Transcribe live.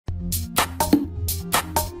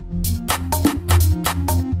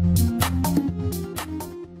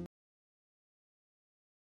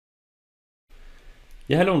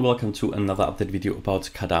Yeah, hello and welcome to another update video about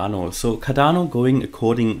Cardano. So Cardano going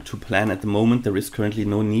according to plan at the moment. There is currently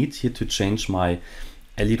no need here to change my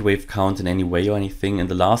Elliott wave count in any way or anything. In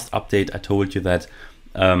the last update I told you that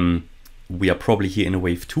we are probably here in a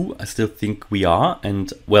wave 2. I still think we are,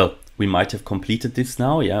 and well, we might have completed this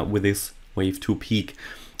now, yeah, with this wave 2 peak.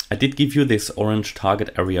 I did give you this orange target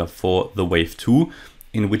area for the wave 2,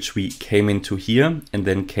 in which we came into here and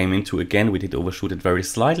then came into again. We did overshoot it very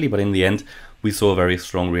slightly, but in the end we saw a very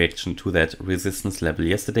strong reaction to that resistance level.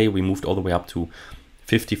 Yesterday we moved all the way up to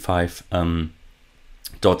 55.9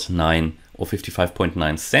 or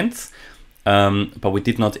 55.9 cents, but we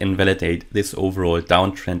did not invalidate this overall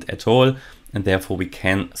downtrend at all, and therefore we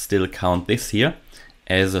can still count this here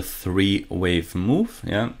as a 3-wave move,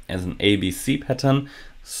 yeah, as an ABC pattern.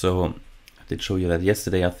 So I did show you that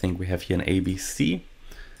yesterday. I think we have here an ABC,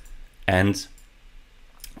 and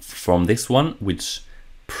from this one, which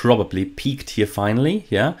probably peaked here finally,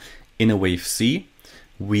 yeah, in a wave C,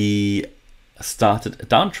 we started a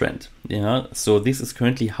downtrend, yeah. So this is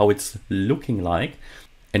currently how it's looking like,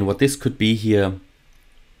 and what this could be here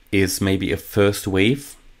is maybe a first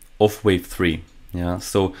wave of wave 3, yeah.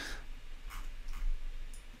 So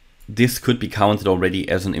this could be counted already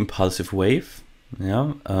as an impulsive wave,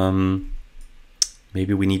 yeah.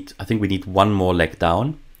 Maybe I think we need one more leg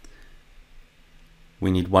down. We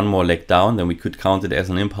need one more leg down, then we could count it as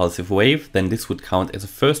an impulsive wave. Then this would count as a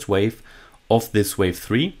first wave of this wave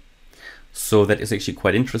 3. So that is actually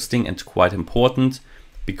quite interesting and quite important,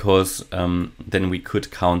 because then we could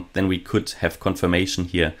have confirmation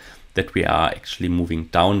here that we are actually moving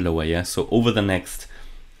down lower, yeah. So over the next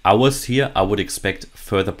hours here, I would expect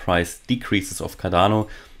further price decreases of Cardano.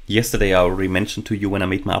 Yesterday I already mentioned to you when I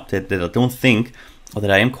made my update that I don't think, or that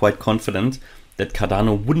I am quite confident that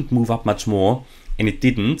Cardano wouldn't move up much more, and it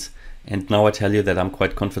didn't. And now I tell you that I'm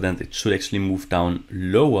quite confident it should actually move down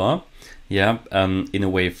lower, yeah, in a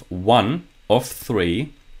wave 1 of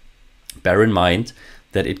 3. Bear in mind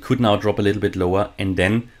that it could now drop a little bit lower and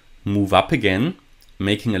then move up again,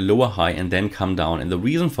 making a lower high and then come down. And the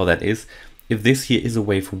reason for that is, if this here is a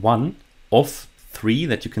wave 1 of 3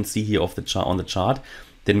 that you can see here off the chart on the chart,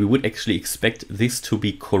 then we would actually expect this to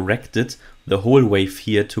be corrected, the whole wave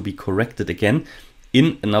here to be corrected again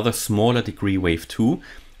in another smaller degree wave 2,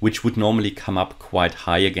 which would normally come up quite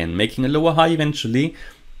high again, making a lower high eventually.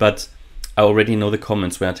 But I already know the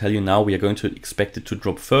comments where I tell you now we are going to expect it to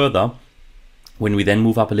drop further. When we then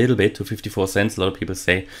move up a little bit to 54 cents, a lot of people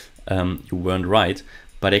say you weren't right,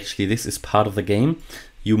 but actually this is part of the game.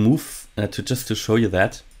 You move just to show you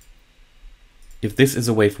that if this is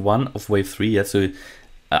a wave 1 of wave 3, yeah, so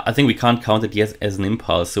I think we can't count it yet as an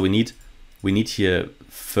impulse. So we need here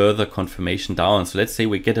further confirmation down. So let's say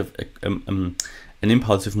we get an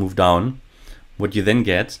impulsive move down. What you then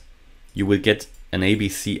get, you will get an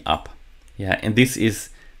ABC up, yeah, and this is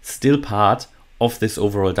still part of this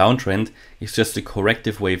overall downtrend. It's just a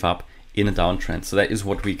corrective wave up in a downtrend. So that is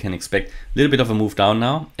what we can expect. A little bit of a move down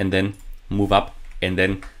now, and then move up, and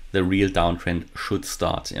then the real downtrend should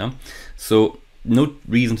start, yeah. So no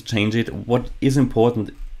reason to change it. What is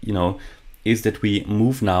important, you know, is that we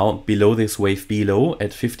move now below this wave B low at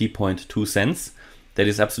 50.2 cents. That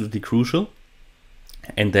is absolutely crucial.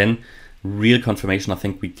 And then real confirmation I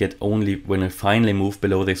think we get only when we finally move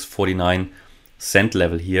below this 49 cent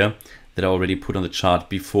level here that I already put on the chart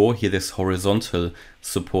before here, this horizontal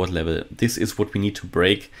support level. This is what we need to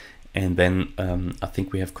break, and then I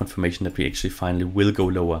think we have confirmation that we actually finally will go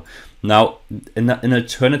lower. Now an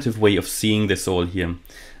alternative way of seeing this all here,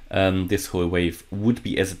 this whole wave, would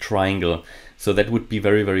be as a triangle. So that would be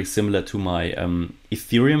very, very similar to my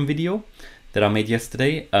Ethereum video that I made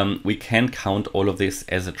yesterday. We can count all of this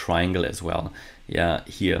as a triangle as well, yeah,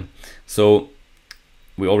 here. So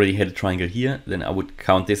we already had a triangle here, then I would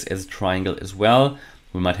count this as a triangle as well.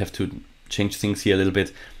 We might have to change things here a little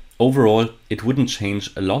bit. Overall, it wouldn't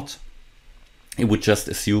change a lot. It would just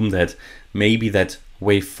assume that maybe that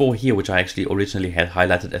wave 4 here, which I actually originally had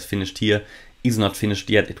highlighted as finished here, is not finished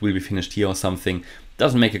yet. It will be finished here or something.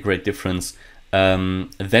 Doesn't make a great difference.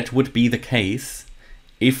 That would be the case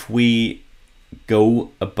if we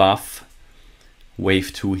go above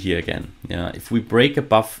wave 2 here again. Yeah, if we break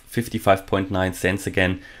above 55.9 cents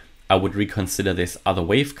again, I would reconsider this other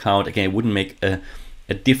wave count. Again, it wouldn't make a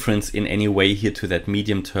difference in any way here to that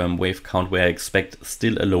medium term wave count where I expect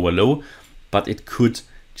still a lower low, but it could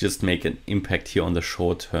just make an impact here on the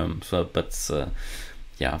short term. So, but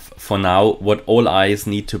yeah, for now, what all eyes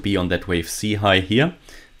need to be on that wave C high here,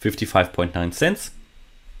 55.9 cents.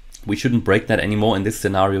 We shouldn't break that anymore in this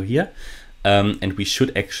scenario here. And we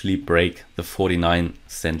should actually break the 49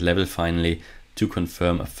 cent level finally to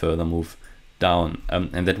confirm a further move down.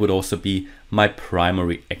 And that would also be my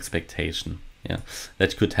primary expectation. Yeah,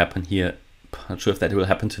 that could happen here. Not sure if that will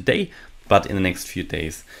happen today, but in the next few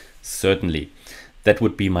days, certainly. That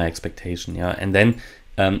would be my expectation. Yeah, and then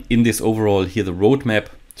in this overall here, the roadmap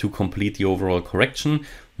to complete the overall correction,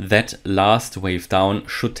 that last wave down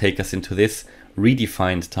should take us into this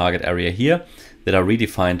redefined target area here that are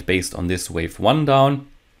redefined based on this wave 1 down.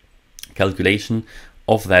 Calculation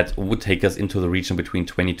of that would take us into the region between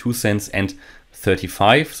 22 cents and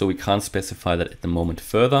 35. So we can't specify that at the moment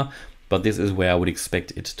further, but this is where I would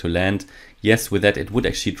expect it to land. Yes, with that, it would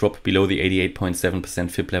actually drop below the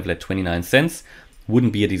 88.7% FIB level at 29 cents.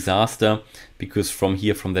 Wouldn't be a disaster, because from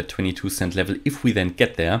here, from that 22 cent level, if we then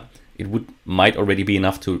get there, it might already be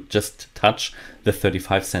enough to just touch the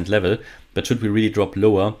 35 cent level. But should we really drop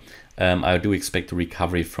lower, I do expect a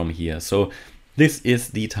recovery from here. So this is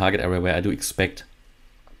the target area where I do expect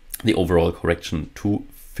the overall correction to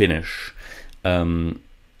finish.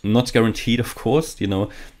 Not guaranteed, of course, you know,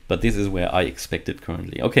 but this is where I expect it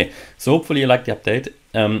currently. Okay, so hopefully you liked the update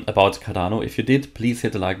about Cardano. If you did, please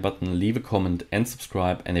hit the like button, leave a comment and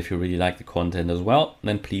subscribe. And if you really like the content as well,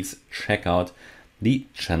 then please check out the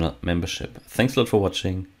channel membership. Thanks a lot for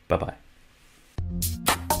watching. Bye-bye.